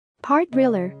Part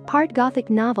thriller, part gothic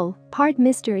novel, part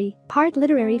mystery, part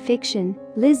literary fiction,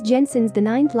 Liz Jensen's The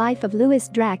Ninth Life of Louis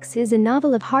Drax is a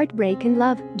novel of heartbreak and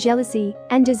love, jealousy,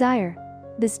 and desire.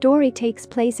 The story takes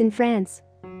place in France.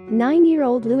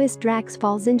 9-year-old Louis Drax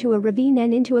falls into a ravine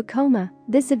and into a coma.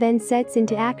 This event sets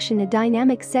into action a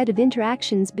dynamic set of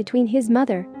interactions between his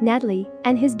mother, Natalie,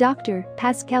 and his doctor,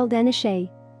 Pascal Danachet.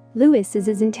 Louis is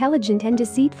as intelligent and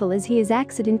deceitful as he is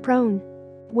accident-prone.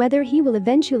 Whether he will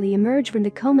eventually emerge from the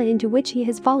coma into which he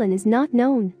has fallen is not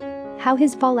known. How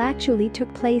his fall actually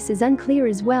took place is unclear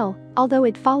as well, although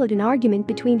it followed an argument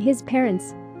between his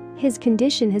parents. His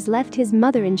condition has left his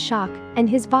mother in shock, and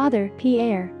his father,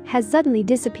 Pierre, has suddenly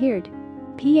disappeared.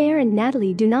 Pierre and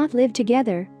Natalie do not live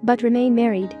together, but remain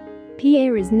married.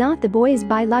 Pierre is not the boy's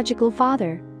biological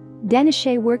father.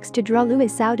 Danachet works to draw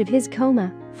Louis out of his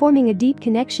coma, forming a deep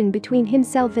connection between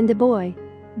himself and the boy.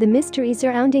 The mystery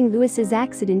surrounding Louis's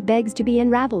accident begs to be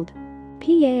unraveled.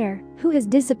 Pierre, who has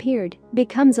disappeared,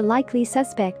 becomes a likely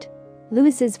suspect.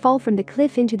 Louis's fall from the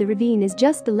cliff into the ravine is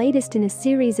just the latest in a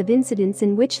series of incidents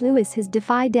in which Louis has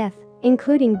defied death,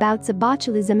 including bouts of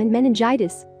botulism and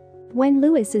meningitis. When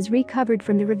Louis is recovered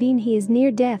from the ravine, he is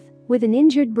near death, with an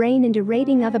injured brain and a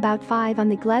rating of about 5 on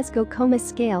the Glasgow Coma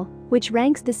Scale, which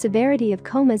ranks the severity of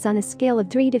comas on a scale of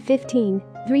 3 to 15,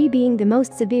 3 being the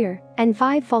most severe, and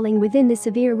 5 falling within the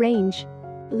severe range.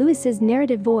 Louis's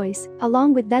narrative voice,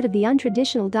 along with that of the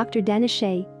untraditional Dr.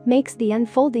 Danachet, makes the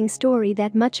unfolding story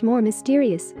that much more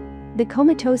mysterious. The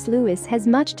comatose Louis has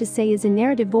much to say as a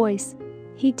narrative voice.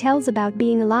 He tells about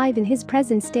being alive in his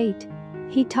present state.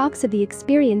 He talks of the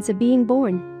experience of being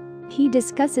born. He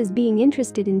discusses being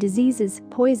interested in diseases,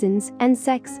 poisons, and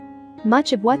sex.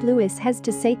 Much of what Louis has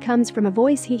to say comes from a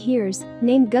voice he hears,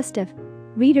 named Gustave.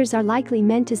 Readers are likely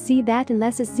meant to see that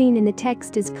unless a scene in the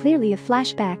text is clearly a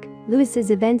flashback, Louis's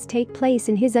events take place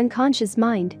in his unconscious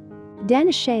mind.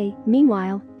 Danachet,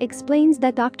 meanwhile, explains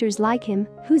that doctors like him,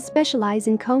 who specialize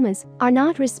in comas, are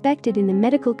not respected in the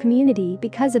medical community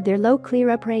because of their low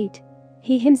clear-up rate.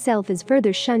 He himself is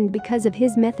further shunned because of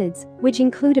his methods, which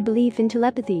include a belief in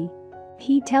telepathy.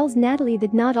 He tells Natalie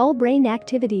that not all brain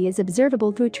activity is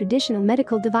observable through traditional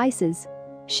medical devices.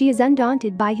 She is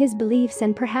undaunted by his beliefs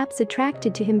and perhaps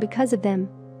attracted to him because of them.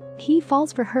 He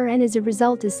falls for her and as a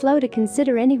result is slow to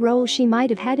consider any role she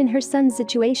might have had in her son's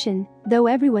situation, though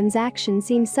everyone's action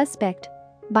seems suspect.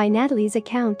 By Natalie's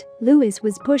account, Louis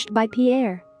was pushed by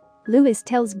Pierre. Louis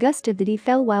tells Gustave that he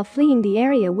fell while fleeing the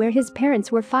area where his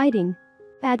parents were fighting.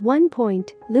 At one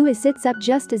point, Louis sits up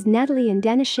just as Natalie and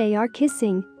Danachet are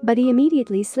kissing, but he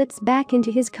immediately slips back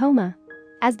into his coma.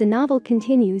 As the novel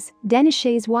continues,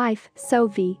 Danachet's wife,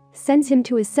 Sophie, sends him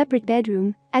to a separate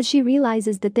bedroom as she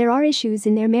realizes that there are issues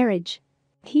in their marriage.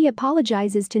 He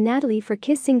apologizes to Natalie for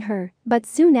kissing her, but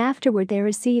soon afterward they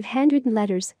receive handwritten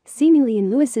letters, seemingly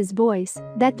in Louis's voice,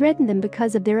 that threaten them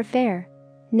because of their affair.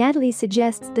 Natalie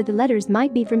suggests that the letters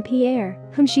might be from Pierre,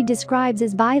 whom she describes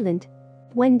as violent.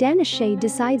 When Danachet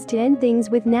decides to end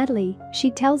things with Natalie, she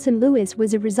tells him Louis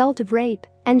was a result of rape,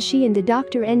 and she and the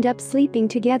doctor end up sleeping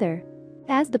together.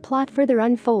 As the plot further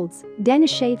unfolds,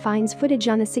 Danachet finds footage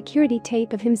on a security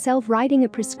tape of himself writing a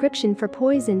prescription for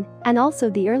poison, and also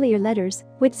the earlier letters,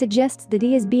 which suggests that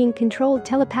he is being controlled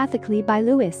telepathically by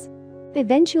Louis.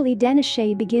 Eventually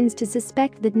Danachet begins to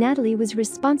suspect that Natalie was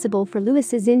responsible for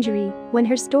Louis's injury when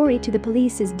her story to the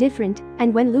police is different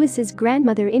and when Louis's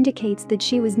grandmother indicates that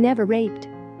she was never raped.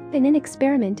 In an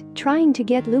experiment, trying to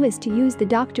get Louis to use the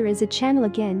doctor as a channel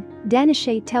again,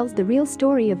 Danachet tells the real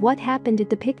story of what happened at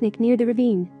the picnic near the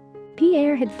ravine.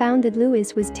 Pierre had found that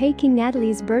Louis was taking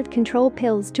Natalie's birth control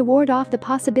pills to ward off the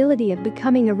possibility of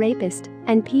becoming a rapist,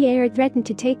 and Pierre threatened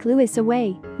to take Louis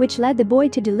away, which led the boy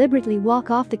to deliberately walk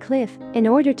off the cliff in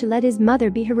order to let his mother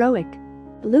be heroic.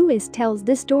 Louis tells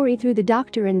this story through the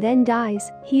doctor and then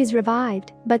dies. He is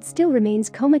revived, but still remains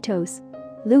comatose.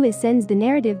 Louis ends the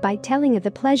narrative by telling of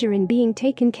the pleasure in being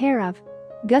taken care of.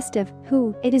 Gustave,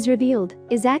 who, it is revealed,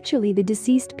 is actually the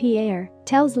deceased Pierre,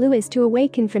 tells Louis to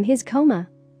awaken from his coma.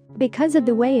 Because of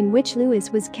the way in which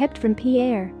Louis was kept from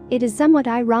Pierre, it is somewhat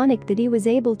ironic that he was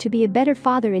able to be a better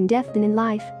father in death than in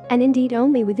life, and indeed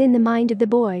only within the mind of the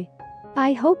boy.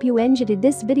 I hope you enjoyed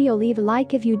this video. Leave a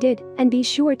like if you did, and be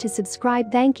sure to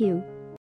subscribe. Thank you.